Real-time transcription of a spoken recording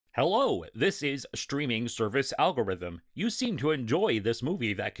Hello, this is Streaming Service Algorithm. You seem to enjoy this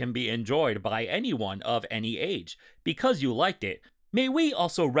movie that can be enjoyed by anyone of any age. Because you liked it, may we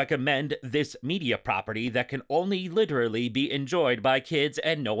also recommend this media property that can only literally be enjoyed by kids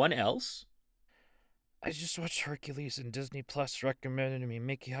and no one else? I just watched Hercules and Disney Plus recommended me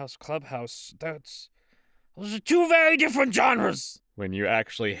Mickey House Clubhouse. Those are two very different genres. When you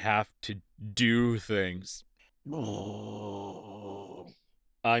actually have to do things.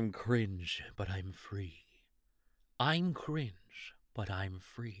 I'm cringe, but I'm free. I'm cringe, but I'm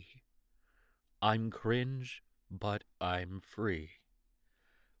free. I'm cringe, but I'm free.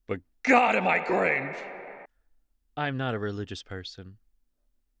 But God, am I cringe! I'm not a religious person.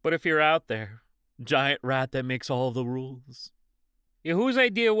 But if you're out there, giant rat that makes all the rules. Yeah, whose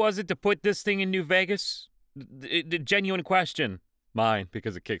idea was it to put this thing in New Vegas? The genuine question. Mine,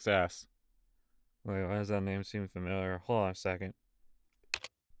 because it kicks ass. Wait, why does that name seem familiar? Hold on a second.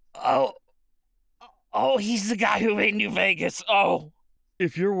 Oh, he's the guy who made New Vegas. Oh.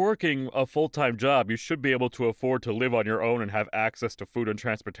 If you're working a full-time job, you should be able to afford to live on your own and have access to food and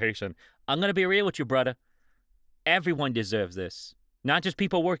transportation. I'm gonna be real with you, brother. Everyone deserves this. Not just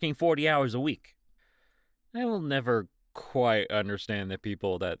people working 40 hours a week. I will never quite understand the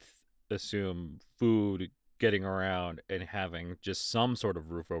people that assume food, getting around, and having just some sort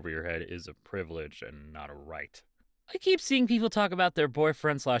of roof over your head is a privilege and not a right. I keep seeing people talk about their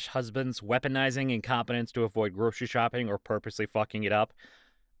boyfriend/husbands weaponizing incompetence to avoid grocery shopping or purposely fucking it up.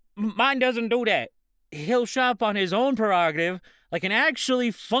 Mine doesn't do that. He'll shop on his own prerogative, like an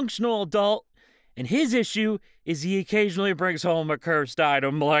actually functional adult, and his issue is he occasionally brings home a cursed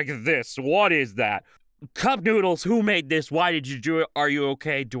item like this. What is that? Cup noodles, who made this? Why did you do it? Are you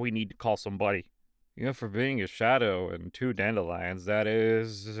okay? Do we need to call somebody? You know, for being a shadow and two dandelions, that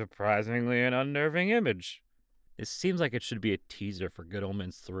is surprisingly an unnerving image. It seems like it should be a teaser for Good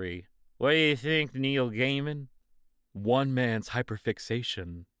Omens 3. What do you think, Neil Gaiman? One man's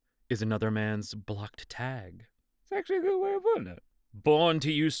hyperfixation is another man's blocked tag. It's actually a good way of putting it. Born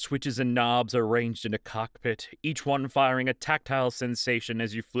to use switches and knobs arranged in a cockpit, each one firing a tactile sensation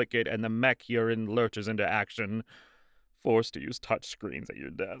as you flick it, and the mech you're in lurches into action, forced to use touchscreens at your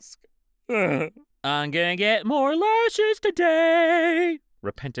desk. I'm gonna get more lashes today.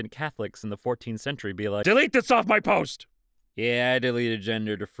 Repentant Catholics in the 14th century be like, delete this off my post! Yeah, I deleted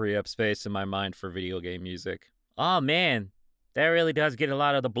gender to free up space in my mind for video game music. Oh man, that really does get a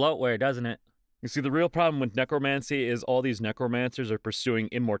lot of the bloatware, doesn't it? You see, the real problem with necromancy is all these necromancers are pursuing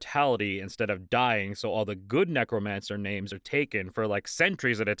immortality instead of dying, so all the good necromancer names are taken for like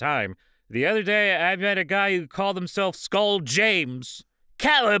centuries at a time. The other day, I met a guy who called himself Skull James.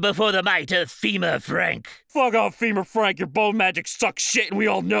 Cower before the might of Femur Frank. Fuck off, Femur Frank. Your bone magic sucks shit and we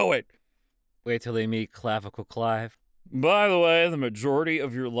all know it. Wait till they meet Clavicle Clive. By the way, the majority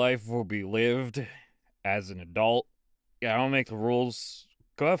of your life will be lived as an adult. Yeah, I don't make the rules.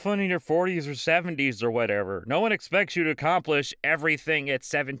 Go have fun in your 40s or 70s or whatever. No one expects you to accomplish everything at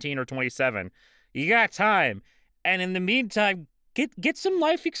 17 or 27. You got time. And in the meantime, get some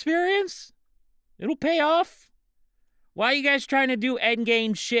life experience. It'll pay off. Why are you guys trying to do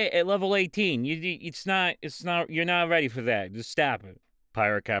endgame shit at level 18? You're not ready for that. Just stop it.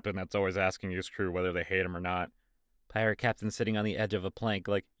 Pirate captain that's always asking his crew whether they hate him or not. Pirate captain sitting on the edge of a plank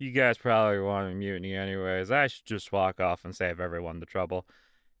like, you guys probably want a mutiny anyways. I should just walk off and save everyone the trouble.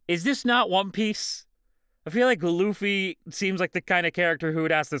 Is this not One Piece? I feel like Luffy seems like the kind of character who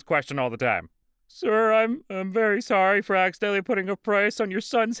would ask this question all the time. Sir, I'm very sorry for accidentally putting a price on your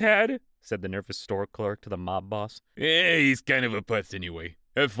son's head, said the nervous store clerk to the mob boss. Yeah, he's kind of a putz anyway.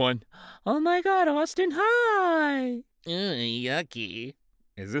 Have fun. Oh my god, Austin, hi! Yucky.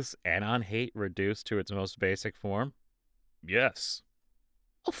 Is this anon hate reduced to its most basic form? Yes.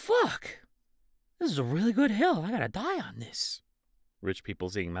 Oh fuck! This is a really good hill. I gotta die on this. Rich people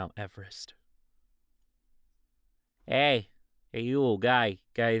seeing Mount Everest. Hey, you guy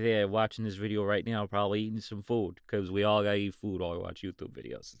there watching this video right now, probably eating some food, because we all gotta eat food while we watch YouTube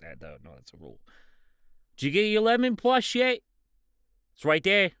videos. I don't know, that's a rule. Did you get your lemon plush yet? It's right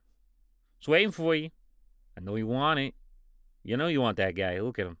there. It's waiting for you. I know you want it. You know you want that guy.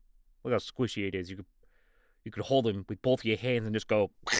 Look at him. Look how squishy it is. You could hold him with both your hands and just go.